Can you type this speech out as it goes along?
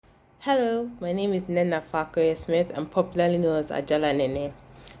Hello, my name is Nnenna Fakoya-Smith. I'm popularly known as Ajala Nene.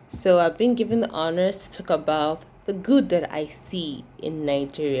 So I've been given the honors to talk about the good that I see in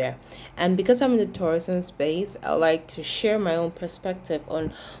Nigeria. And because I'm in the tourism space, I would like to share my own perspective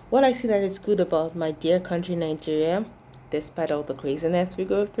on what I see that is good about my dear country, Nigeria, despite all the craziness we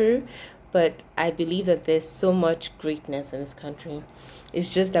go through. But I believe that there's so much greatness in this country.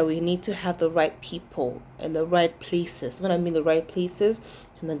 It's just that we need to have the right people in the right places. When I mean the right places,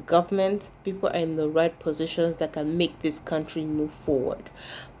 in the government, people are in the right positions that can make this country move forward.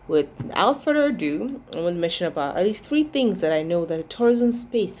 Without further ado, I want to mention about at least three things that I know that the tourism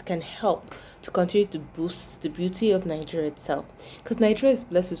space can help to continue to boost the beauty of Nigeria itself. Because Nigeria is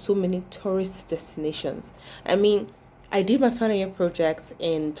blessed with so many tourist destinations. I mean, I did my final year project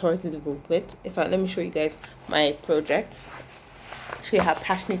in tourism development. In fact, let me show you guys my project. Show you how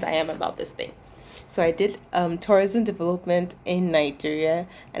passionate I am about this thing. So I did tourism development in Nigeria,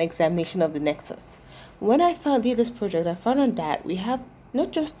 an examination of the nexus. When I found did this project, I found out that we have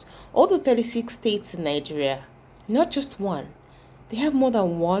not just all the 36 states in Nigeria, not just one. They have more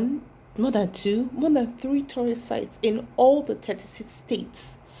than one, more than two, more than three tourist sites in all the 36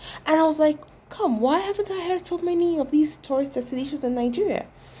 states. And I was like, come, why haven't I heard so many of these tourist destinations in Nigeria?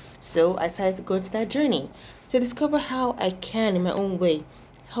 So I decided to go into that journey to discover how I can, in my own way,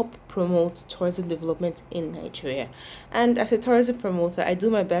 help promote tourism development in Nigeria. And as a tourism promoter, I do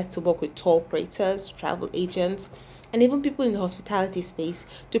my best to work with tour operators, travel agents, and even people in the hospitality space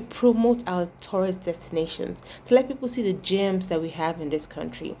to promote our tourist destinations, to let people see the gems that we have in this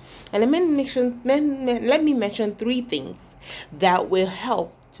country. And let me mention three things that will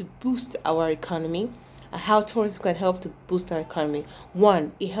help to boost our economy, how tourism can help to boost our economy.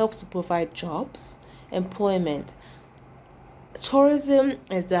 One, it helps to provide jobs, employment. Tourism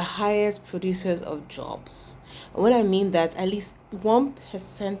is the highest producers of jobs. When I mean that, at least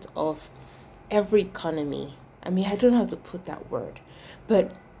 1% of every economy. I mean, I don't know how to put that word,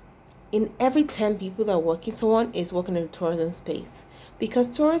 but in every 10 people that are working, someone is working in the tourism space. Because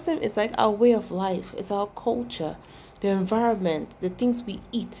tourism is like our way of life, it's our culture, the environment, the things we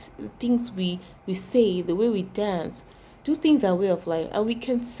eat, the things we say, the way we dance. Those things are way of life, and we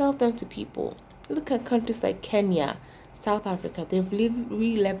can sell them to people. Look at countries like Kenya, South Africa, they've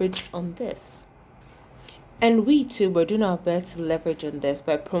really leveraged on this. And we too, we're doing our best to leverage on this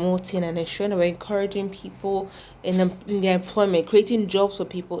by promoting and ensuring that we're encouraging people in their employment, creating jobs for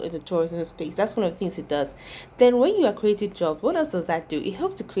people in the tourism space. That's one of the things it does. Then when you are creating jobs, what else does that do? It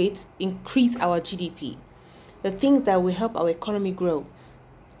helps to increase our GDP. The things that will help our economy grow.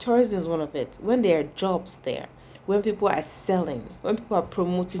 Tourism is one of it. When there are jobs there, when people are selling, when people are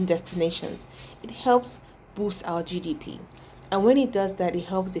promoting destinations, it helps boost our GDP. And when it does that, it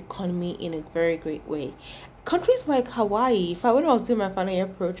helps the economy in a very great way. Countries like Hawaii, when I was doing my final year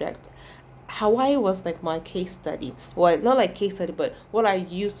project, Hawaii was like my case study. Well, not like case study, but what I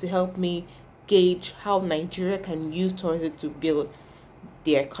used to help me gauge how Nigeria can use tourism to build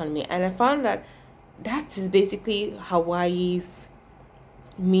their economy. And I found that that is basically Hawaii's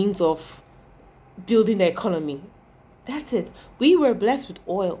means of building the economy. That's it. We were blessed with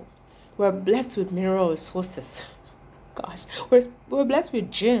oil. We're blessed with mineral resources. Gosh, we're blessed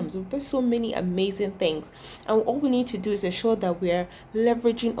with gems. We're blessed with so many amazing things. And all we need to do is ensure that we're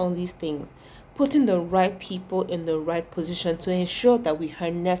leveraging on these things, putting the right people in the right position to ensure that we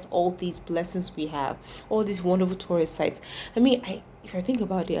harness all these blessings we have, all these wonderful tourist sites. I mean, if I think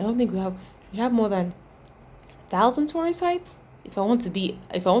about it, I don't think we have more than 1,000 tourist sites. If I want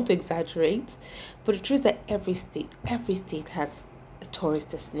to exaggerate, but the truth is that every state has a tourist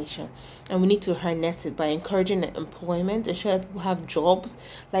destination, and we need to harness it by encouraging employment, ensure that people have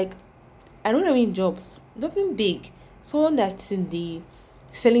jobs. Like, I don't mean jobs, nothing big. Someone that's in the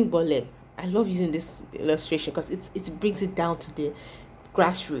selling bole. I love using this illustration because it brings it down to the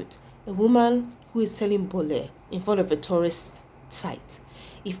grassroots. A woman who is selling bole in front of a tourist site.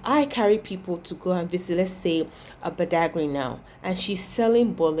 If I carry people to go and visit, let's say a Badagry now, and she's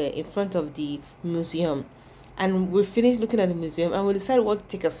selling bole in front of the museum, and we're finished looking at the museum, and we decide we want to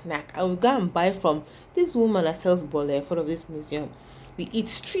take a snack, and we go and buy from this woman that sells bole in front of this museum. We eat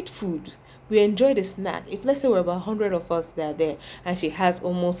street food. We enjoy the snack. If let's say we're about 100 of us that are there, and she has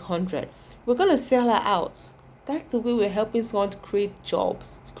almost 100, we're gonna sell her out. That's the way we're helping someone to create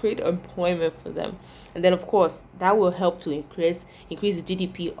jobs, to create employment for them. And then of course that will help to increase the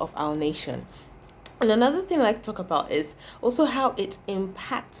GDP of our nation. And another thing I like to talk about is also how it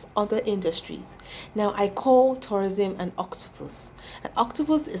impacts other industries. Now, I call tourism an octopus. An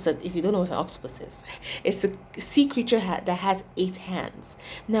octopus if you don't know what an octopus is, it's a sea creature that has 8 hands.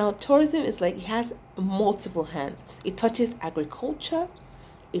 Now, tourism is like it has multiple hands. It touches agriculture,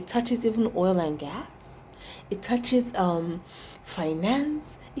 It touches even oil and gas. It touches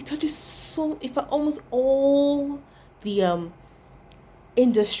finance. It touches if almost all the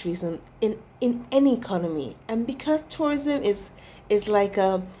industries in any economy. And because tourism is like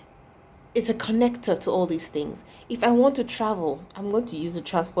it's a connector to all these things. If I want to travel, I'm going to use the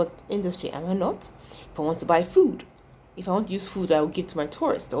transport industry, am I not? If I want to buy food, if I want to use food, I will give to my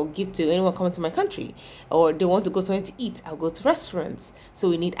tourists or give to anyone coming to my country. Or they want to go somewhere to eat, I'll go to restaurants. So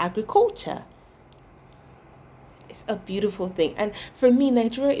we need agriculture. It's a beautiful thing. And for me,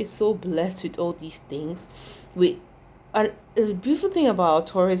 Nigeria is so blessed with all these things. And the beautiful thing about our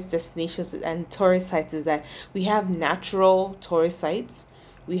tourist destinations and tourist sites is that we have natural tourist sites.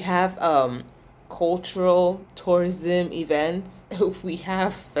 We have cultural tourism events. We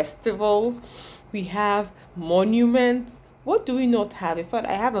have festivals. We have monuments. What do we not have? In fact,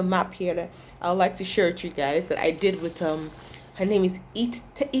 I have a map here that I would like to share with you guys that I did with her name is Eat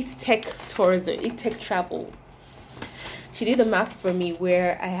Tech Tourism, Eat Tech Travel. She did a map for me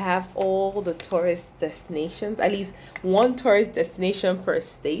where I have all the tourist destinations, at least one tourist destination per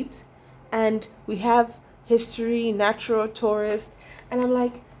state. And we have history, natural tourists. And I'm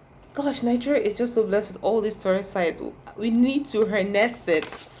like, gosh, Nigeria is just so blessed with all these tourist sites. We need to harness it.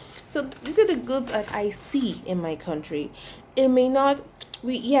 So these are the goods that I see in my country. It may not,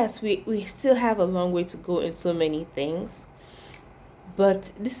 we still have a long way to go in so many things.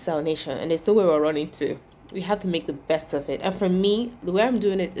 But this is our nation and there's nowhere we're running to. We have to make the best of it. And for me, the way I'm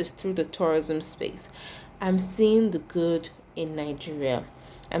doing it is through the tourism space. I'm seeing the good in Nigeria.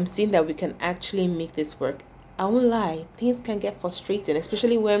 I'm seeing that we can actually make this work. I won't lie, things can get frustrating,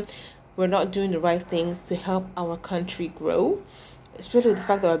 especially when we're not doing the right things to help our country grow. Especially with the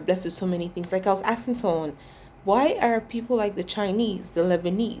fact that we're blessed with so many things. Like I was asking someone, why are people like the Chinese, the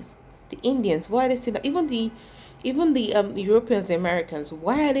Lebanese, the Indians, why are they still even the Europeans, the Americans,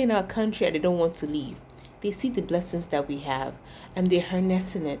 why are they in our country and they don't want to leave? They see the blessings that we have and they're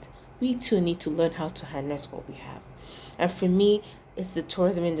harnessing it. We too need to learn how to harness what we have. And for me, it's the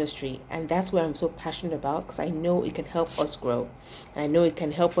tourism industry. And that's what I'm so passionate about because I know it can help us grow. And I know it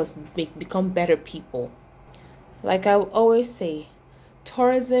can help us become better people. Like I always say,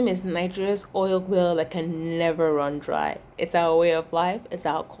 tourism is Nigeria's oil well that can never run dry. It's our way of life, it's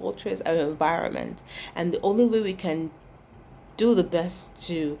our culture, it's our environment. And the only way we can do the best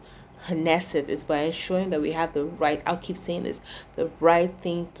to harness it is by ensuring that we have the right, I'll keep saying this, the right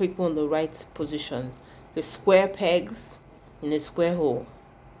thing, people in the right position. The square pegs in a square hole,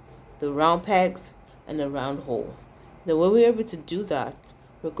 the round pegs in a round hole. The way we're able to do that,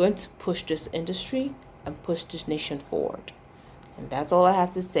 we're going to push this industry and push this nation forward. And that's all I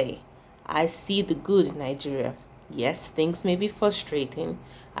have to say. I see the good in Nigeria. Yes, things may be frustrating.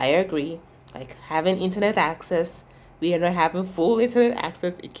 I agree. Like having internet access, we are not having full internet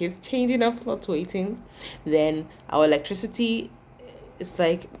access. It keeps changing and fluctuating. Then our electricity is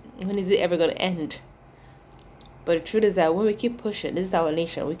like, when is it ever going to end? But the truth is that when we keep pushing, this is our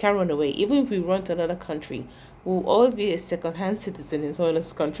nation. We can't run away. Even if we run to another country, we'll always be a second-hand citizen in someone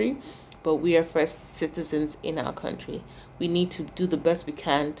else's country. But we are first citizens in our country. We need to do the best we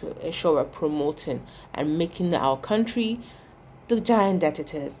can to ensure we're promoting and making our country the giant that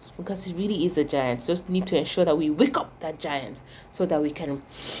it is, because it really is a giant. Just need to ensure that we wake up that giant so that we can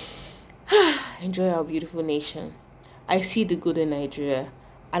enjoy our beautiful nation. I see the good in Nigeria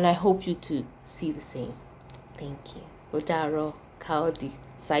and I hope you too see the same. Thank you. Otaro, Kaudi,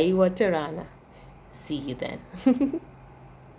 Saiwa Tirana. See you then.